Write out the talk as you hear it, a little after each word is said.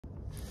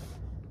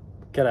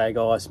G'day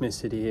guys, Smith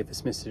City here for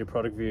Smith City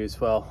Product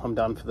Reviews. Well, I'm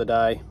done for the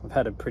day. I've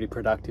had a pretty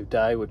productive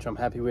day, which I'm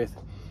happy with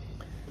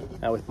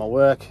my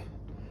work,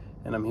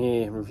 and I'm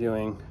here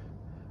reviewing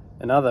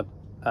another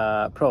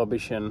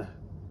Prohibition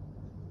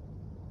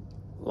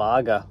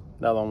lager.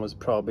 The other one was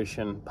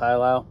Prohibition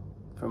Pale Ale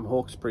from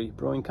Hawkesbury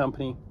Brewing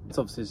Company. It's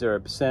obviously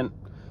 0%,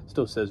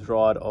 still says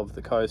Ride of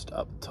the Coast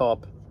up the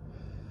top.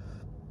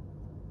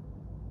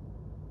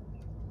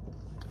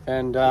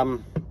 And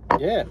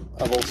yeah,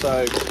 I've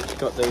also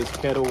got these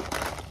kettle,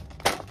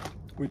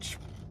 which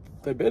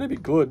they better be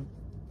good.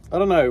 I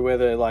don't know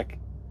whether like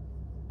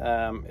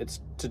it's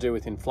to do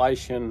with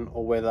inflation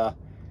or whether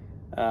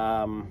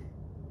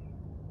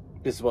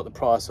this is what the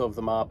price of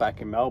them are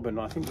back in Melbourne.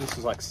 I think this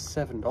is like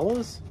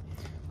 $7,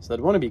 so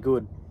they'd want to be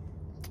good.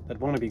 They'd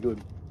want to be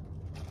good.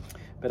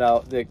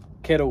 But the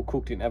kettle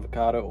cooked in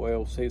avocado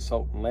oil, sea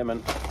salt and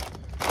lemon.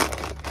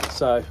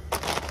 So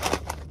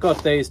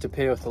got these to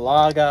pair with the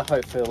lager.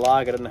 Hopefully the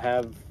lager doesn't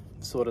have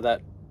sort of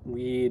that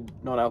weird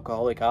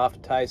non-alcoholic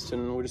aftertaste,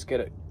 and we'll just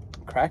get it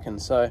cracking.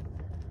 So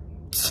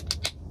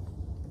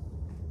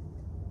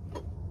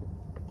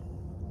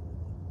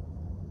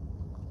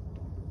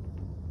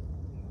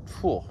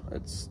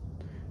it's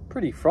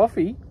pretty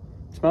frothy.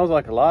 It smells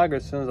like a lager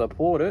as soon as I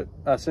poured it,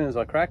 as soon as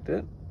I cracked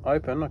it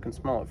open. I can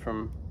smell it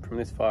from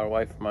this far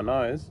away from my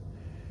nose.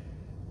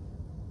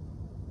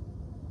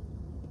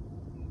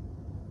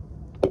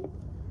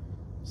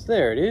 So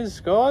there it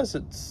is, guys.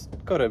 It's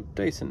got a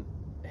decent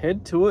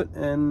head to it,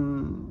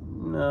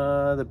 and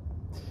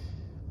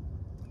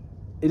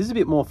it is a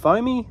bit more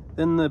foamy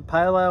than the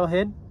pale ale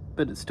head,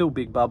 but it's still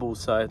big bubbles,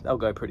 so they'll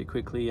go pretty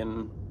quickly,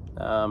 and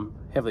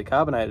heavily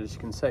carbonated, as you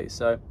can see.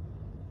 So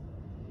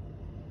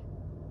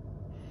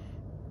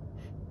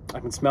I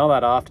can smell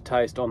that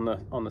aftertaste on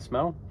the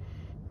smell.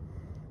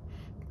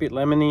 A bit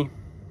lemony.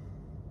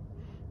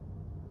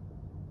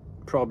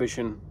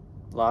 Prohibition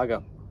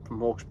lager from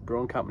Hawkesbury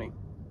Brewing Company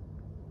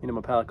into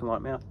my pelican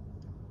like mouth.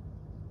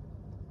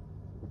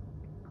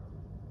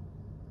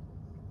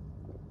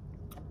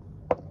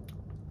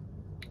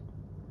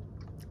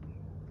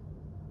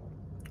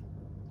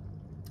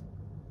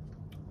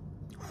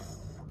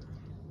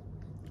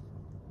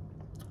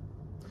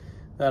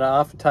 That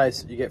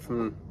aftertaste that you get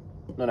from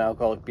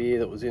non-alcoholic beer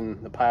that was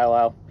in the pale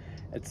ale,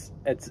 it's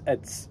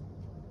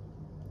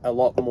a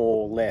lot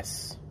more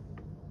less.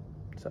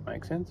 Does that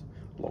make sense?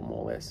 A lot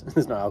more less.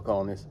 There's no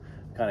alcohol in this.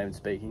 I can't even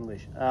speak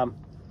English.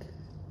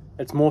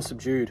 It's more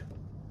subdued.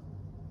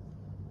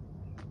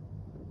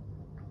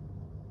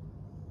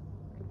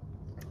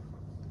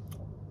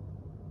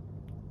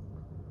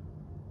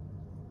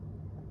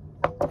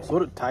 So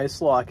what it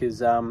tastes like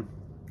is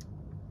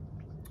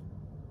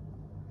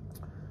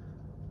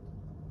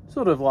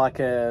sort of like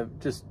a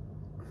just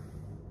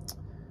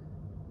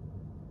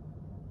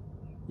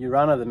your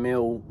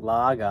run-of-the-mill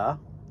lager,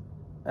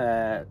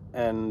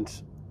 and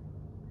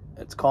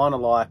it's kind of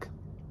like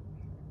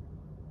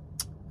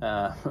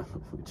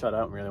which I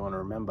don't really want to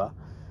remember,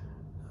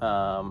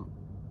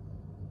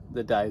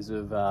 the days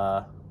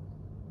of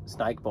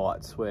snake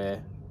bites,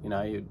 where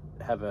you'd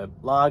have a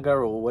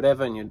lager or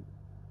whatever and you'd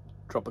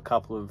drop a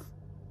couple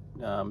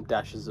of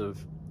dashes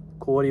of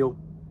cordial,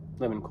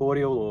 lemon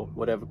cordial or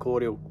whatever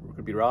cordial, it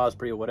could be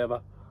raspberry or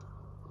whatever.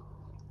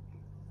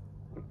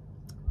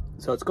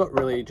 So it's got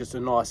really just a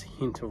nice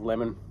hint of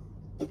lemon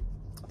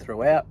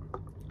throughout.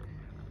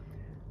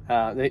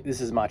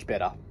 This is much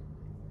better.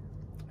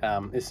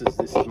 This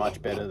is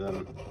much better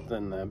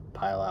than the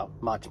pale ale.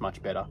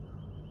 Much better.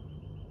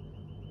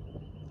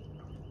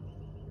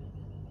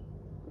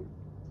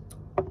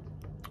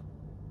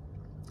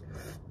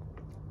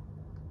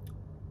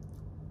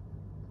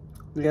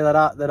 Yeah,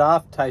 that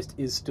aftertaste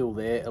is still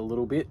there a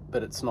little bit,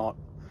 but it's not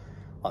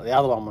like the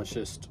other one was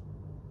just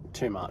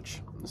too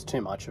much. There's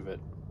too much of it,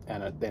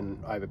 and it then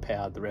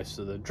overpowered the rest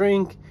of the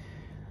drink.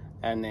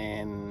 And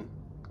then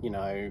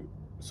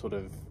sort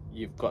of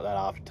you've got that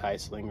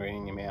aftertaste lingering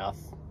in your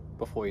mouth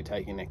before you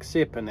take your next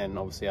sip, and then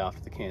obviously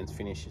after the can's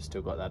finished, you've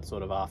still got that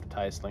sort of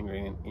aftertaste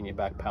lingering in your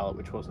back palate,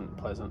 which wasn't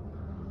pleasant.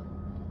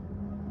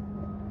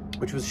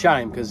 Which was a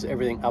shame, because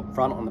everything up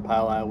front on the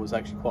pale ale was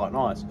actually quite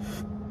nice.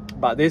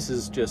 But this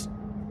is just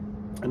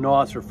a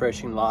nice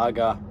refreshing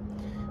lager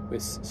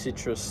with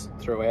citrus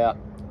throughout,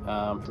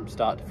 from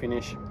start to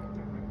finish.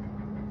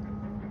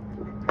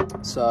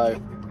 So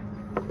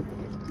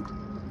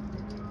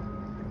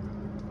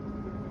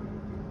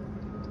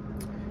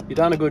you've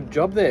done a good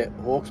job there,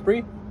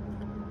 Hawkesbury.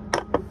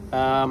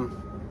 And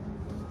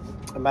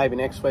maybe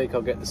next week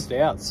I'll get the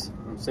stouts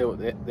and see what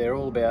they're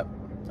all about,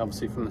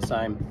 obviously from the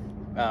same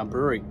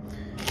brewery.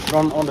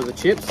 Onto the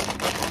chips.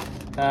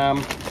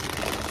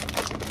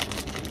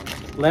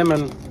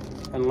 Lemon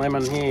and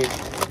lemon here.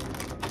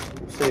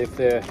 We'll see if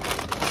they're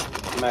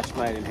a match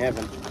made in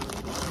heaven.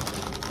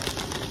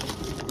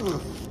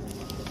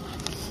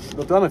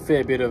 We've done a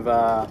fair bit of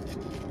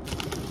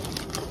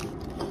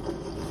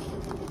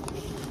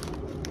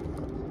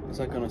is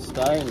that going to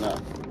stay in there?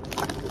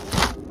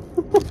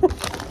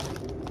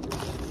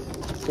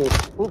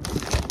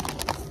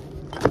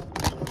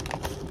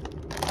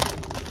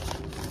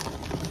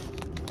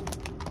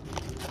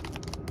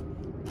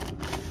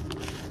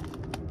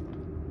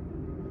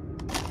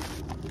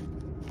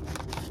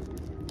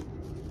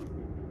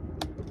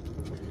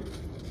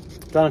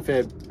 Done a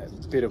fair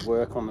bit of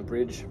work on the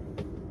bridge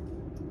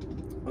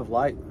of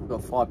late. I've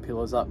got 5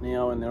 pillars up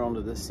now and they're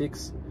onto the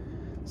 6.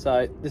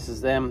 So this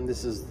is them.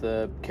 This is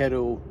the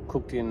kettle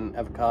cooked in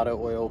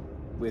avocado oil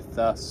with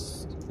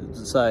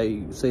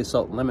say sea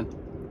salt and lemon.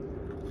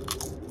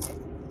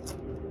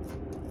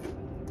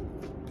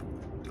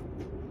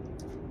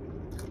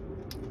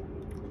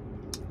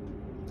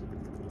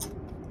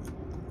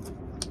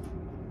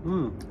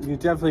 You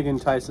definitely can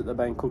taste that they're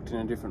being cooked in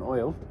a different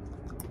oil.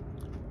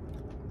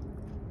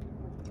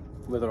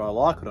 Whether I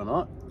like it or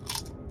not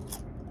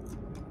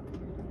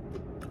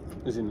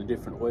is in the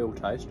different oil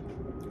taste.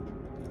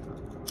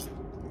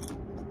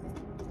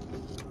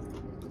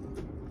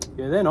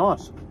 Yeah, they're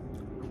nice.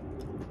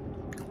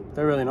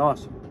 They're really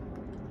nice.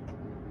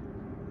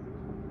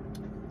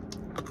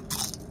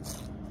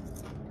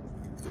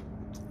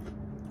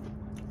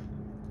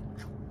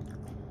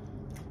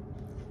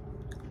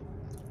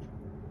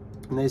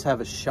 And these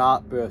have a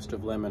sharp burst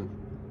of lemon,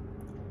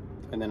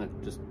 and then it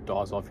just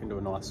dies off into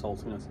a nice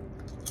saltiness.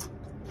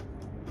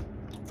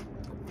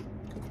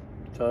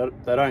 So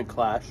they don't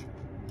clash,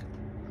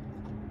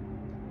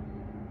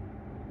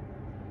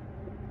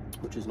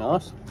 which is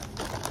nice.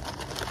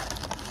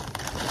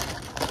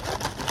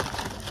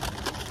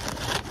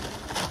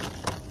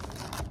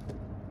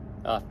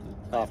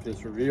 After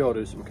this review, I'll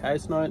do some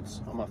case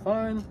notes on my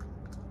phone.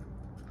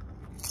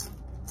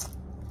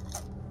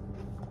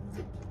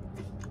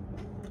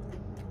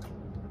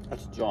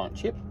 That's a giant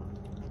chip.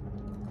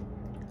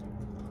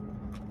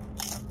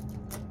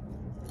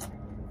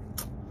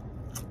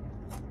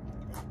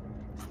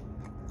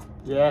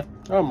 Yeah,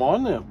 I don't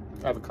mind the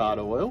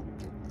avocado oil.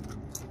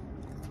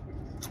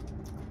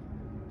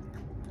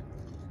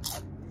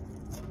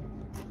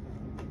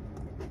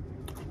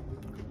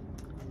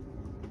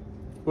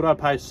 Would I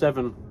pay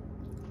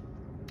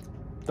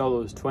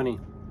 $7.20,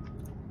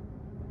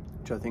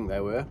 which I think they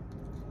were,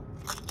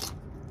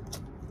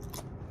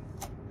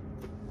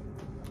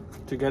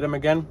 to get them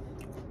again?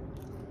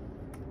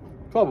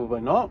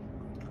 Probably not.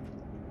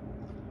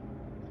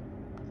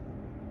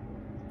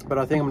 But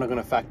I think I'm not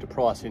going to factor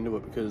price into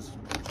it because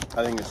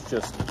I think it's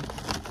just,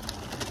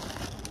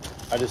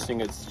 I just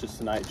think it's just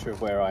the nature of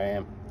where I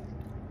am.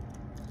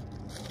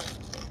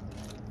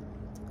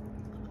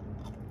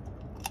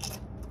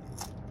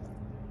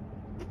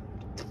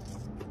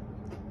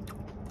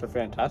 They're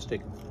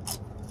fantastic.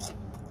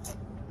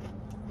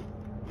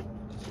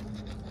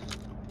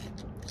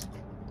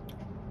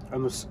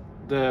 And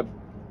the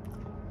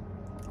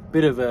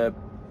bit of a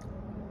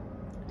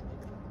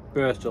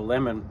burst of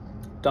lemon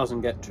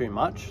doesn't get too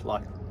much,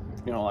 like,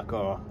 you know, like,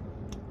 oh,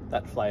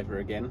 that flavour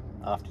again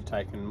after you've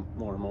taken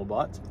more and more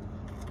bites.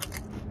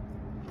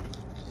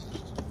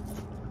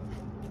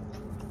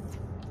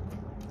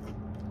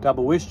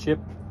 Double wish chip.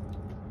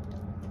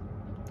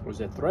 Was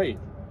there 3?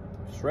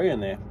 3 in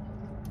there.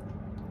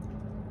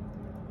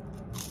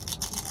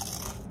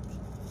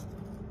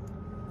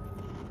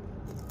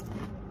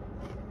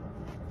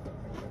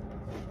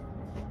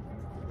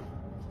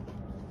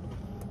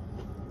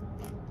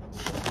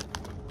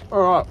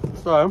 Alright,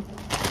 so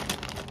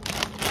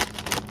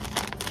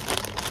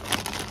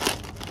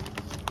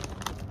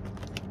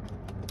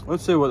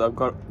let's see what they've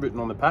got written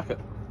on the packet.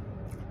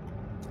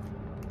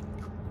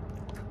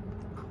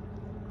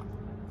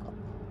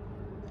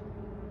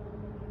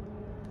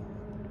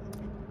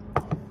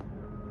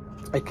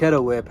 At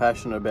Kettle, we're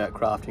passionate about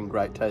crafting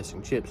great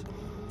tasting chips.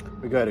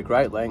 We go to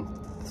great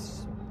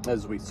lengths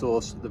as we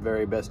source the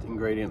very best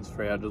ingredients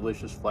for our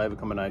delicious flavour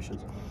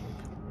combinations.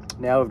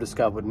 Now we've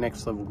discovered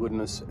next level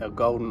goodness, our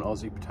golden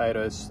Aussie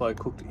potatoes, slow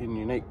cooked in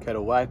unique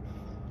Kettle way,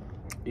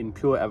 in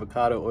pure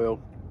avocado oil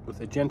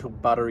with a gentle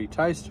buttery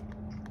taste.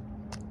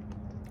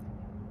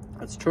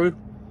 That's true.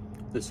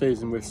 They're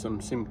seasoned with some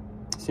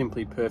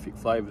simply perfect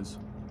flavours.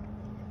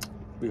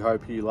 We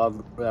hope you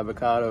love the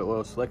avocado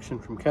oil selection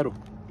from Kettle.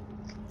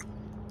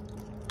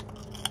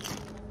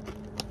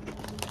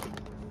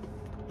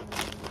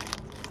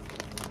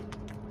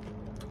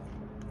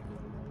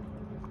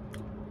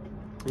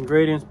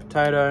 Ingredients: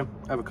 potato,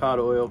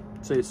 avocado oil,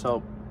 sea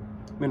salt,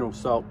 mineral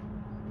salt,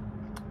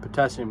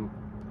 potassium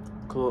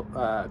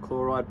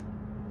chloride,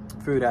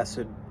 food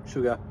acid,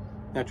 sugar,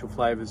 natural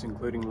flavours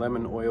including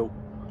lemon oil,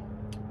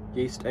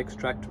 yeast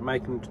extract, may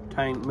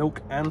contain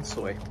milk and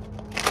soy.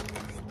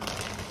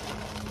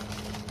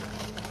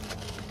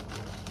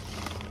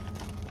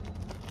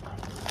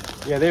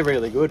 Yeah, they're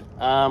really good.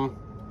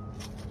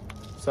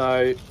 So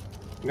I'm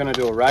going to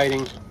do a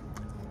rating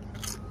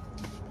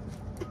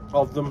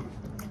of them.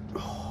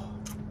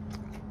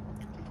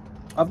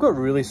 I've got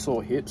really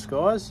sore hips,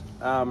 guys.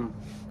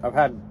 I've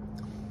had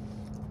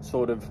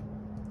sort of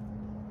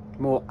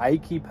more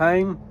achy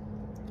pain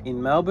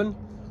in Melbourne,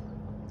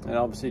 and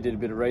obviously did a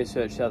bit of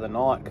research the other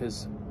night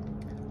because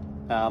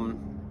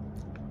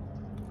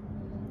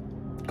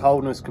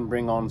coldness can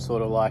bring on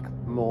sort of like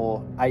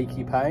more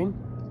achy pain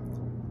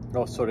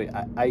or sort of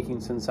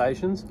aching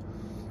sensations,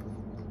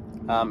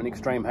 and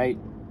extreme heat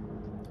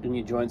in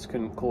your joints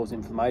can cause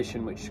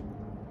inflammation, which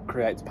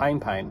creates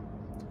pain.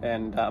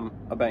 And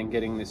I've been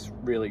getting this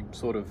really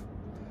sort of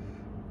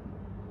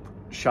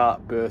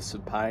sharp bursts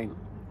of pain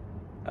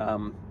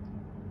on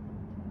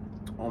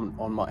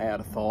my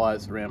outer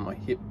thighs around my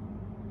hip,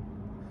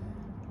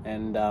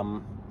 and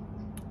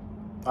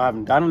I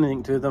haven't done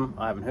anything to them.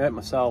 I haven't hurt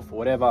myself or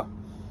whatever,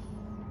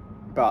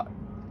 but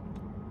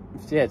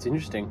yeah, it's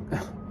interesting.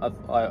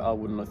 I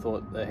wouldn't have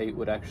thought the heat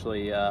would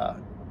actually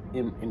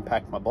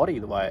impact my body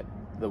the way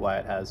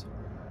it has,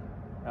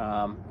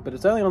 but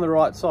it's only on the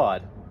right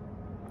side.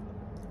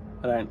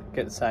 I don't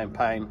get the same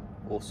pain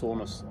or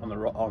soreness on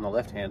the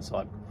left hand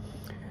side.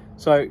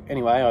 So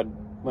anyway, I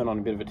went on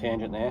a bit of a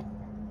tangent there.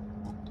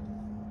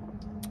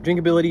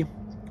 Drinkability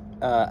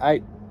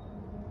 8,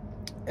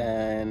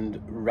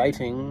 and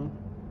rating.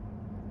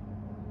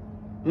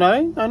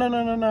 No.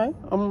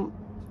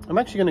 I'm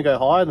actually going to go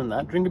higher than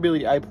that.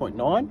 Drinkability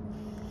 8.9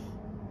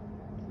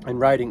 and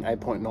rating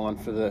 8.9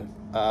 for the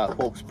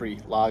Hawkesbury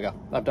lager.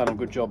 I've done a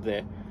good job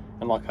there,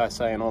 and like I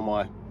say in all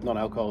my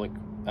non-alcoholic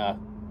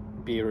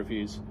beer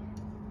reviews,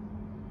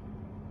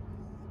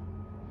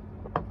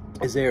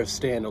 is there a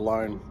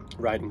standalone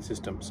rating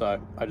system,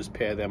 so I just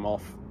pair them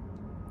off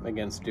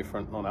against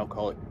different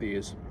non-alcoholic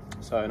beers.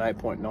 So an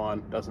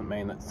 8.9 doesn't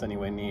mean that's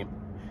anywhere near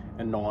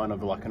a 9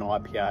 of like an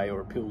IPA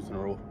or a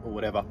Pilsner or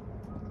whatever.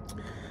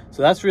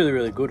 So that's really,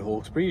 really good,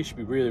 Hawkesbury. You should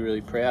be really,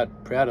 really proud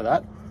of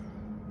that.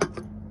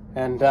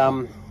 And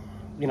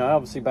you know,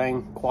 obviously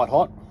being quite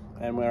hot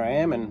and where I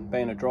am and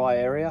being a dry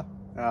area,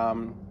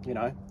 you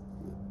know,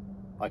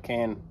 I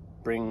can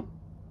bring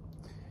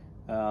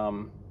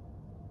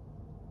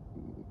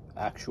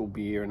actual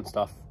beer and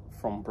stuff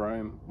from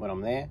Broome when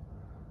I'm there,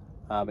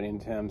 but in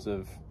terms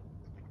of,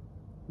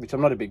 which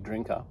I'm not a big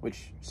drinker,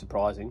 which is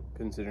surprising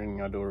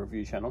considering I do a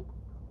review channel,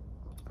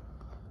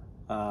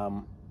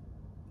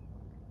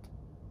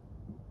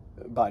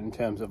 but in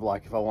terms of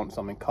like if I want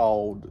something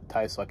cold, it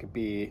tastes like a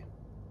beer,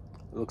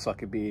 it looks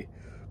like a beer,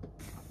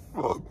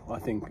 I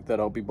think that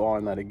I'll be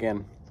buying that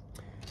again.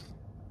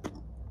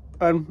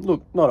 And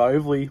look, not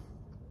overly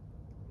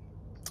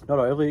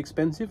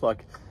expensive,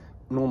 like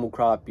normal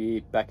craft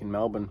beer back in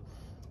Melbourne,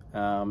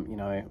 you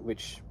know,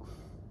 which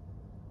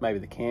maybe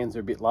the cans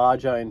are a bit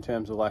larger in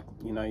terms of like,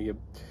 you know, your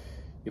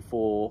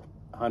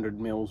 400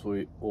 mils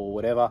or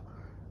whatever,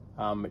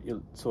 but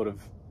you're sort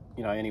of,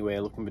 you know,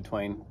 anywhere looking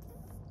between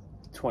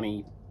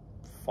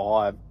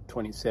 25,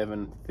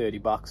 27, 30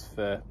 bucks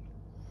for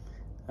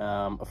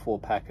a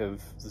 4-pack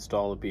of the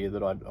style of beer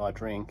that I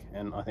drink,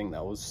 and I think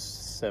that was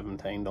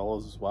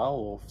 $17 as well,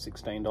 or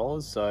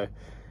 $16. So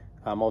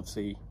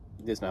obviously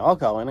there's no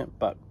alcohol in it,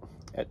 but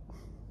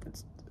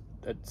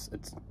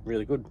it's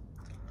really good.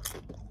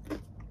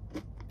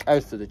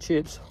 As for the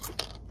chips,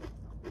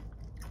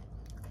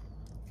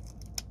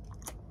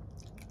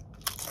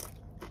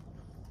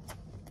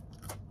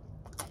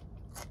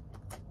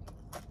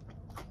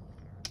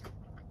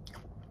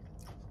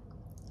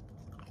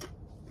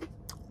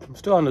 I'm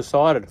still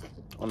undecided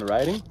on the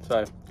rating,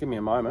 so give me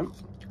a moment.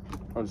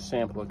 I'll just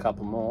sample a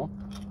couple more.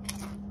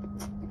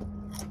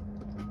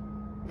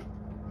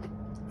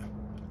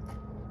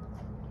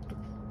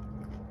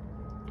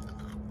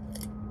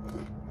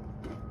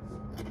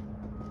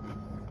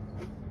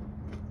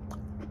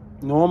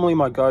 Normally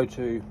my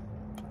go-to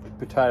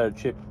potato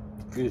chip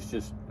is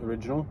just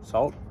original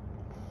salt.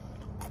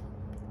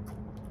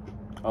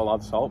 I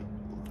love salt.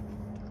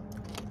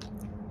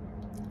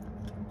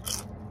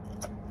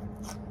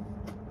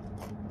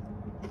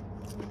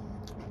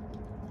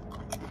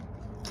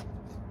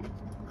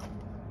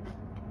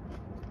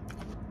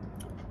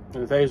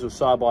 And if these were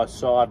side by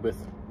side with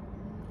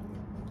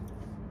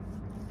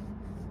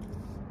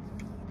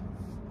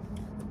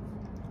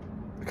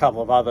a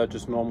couple of other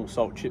just normal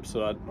salt chips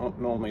that I don't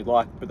normally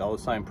like, but they were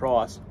the same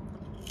price,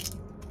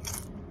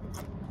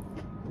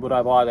 would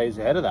I buy these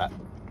ahead of that?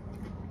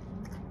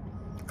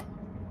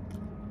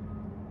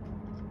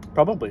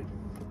 Probably.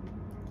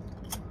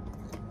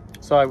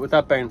 So with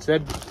that being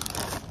said,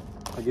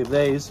 I give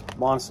these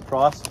minus the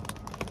price.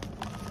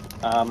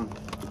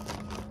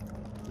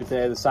 If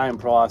they're the same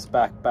price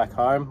back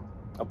home,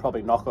 I'll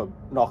probably knock a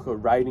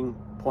rating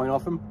point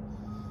off them,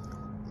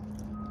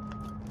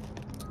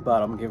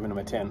 but I'm giving them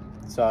a 10.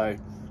 So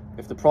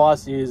if the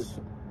price is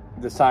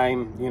the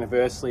same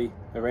universally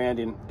around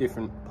in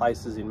different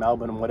places in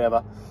Melbourne and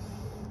whatever,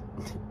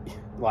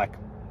 like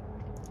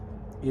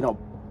you're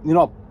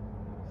not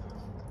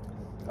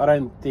I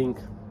don't think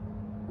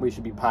we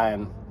should be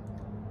paying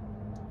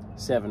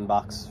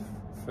 $7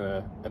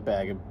 for a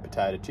bag of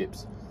potato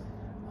chips.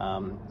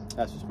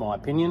 That's just my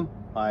opinion.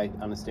 I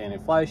understand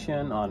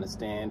inflation, I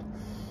understand,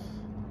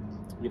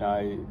 you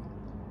know,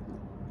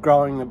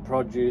 growing the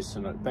produce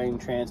and it being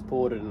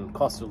transported and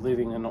cost of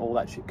living and all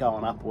that shit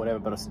going up or whatever,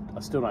 but I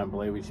still don't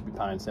believe we should be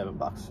paying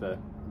 $7 for a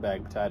bag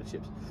of potato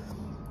chips.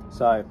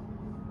 So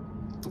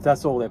if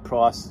that's all their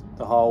price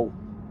the whole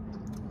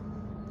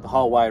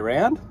way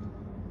around,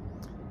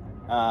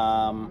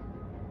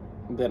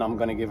 then I'm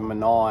going to give them a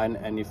 9.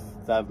 And if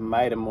they've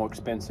made them more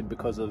expensive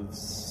because of,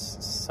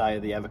 say,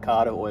 the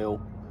avocado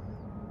oil,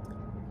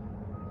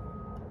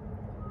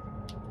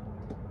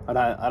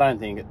 I don't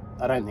think it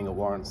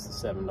warrants the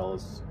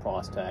 $7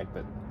 price tag.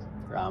 But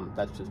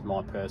That's just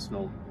my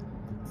personal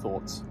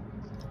thoughts.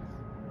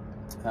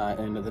 At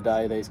the end of the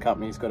day, these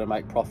companies got to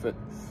make profit,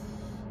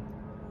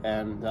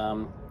 and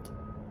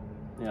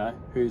you know,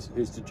 who's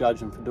to judge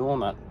them for doing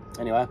that?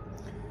 Anyway,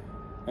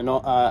 and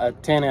a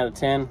 10 out of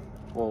 10,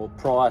 or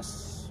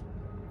price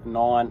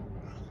 9,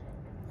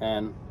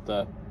 and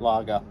the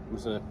lager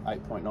was a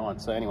 8.9.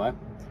 So anyway,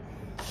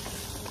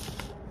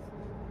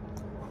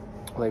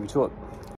 I'll leave you to it.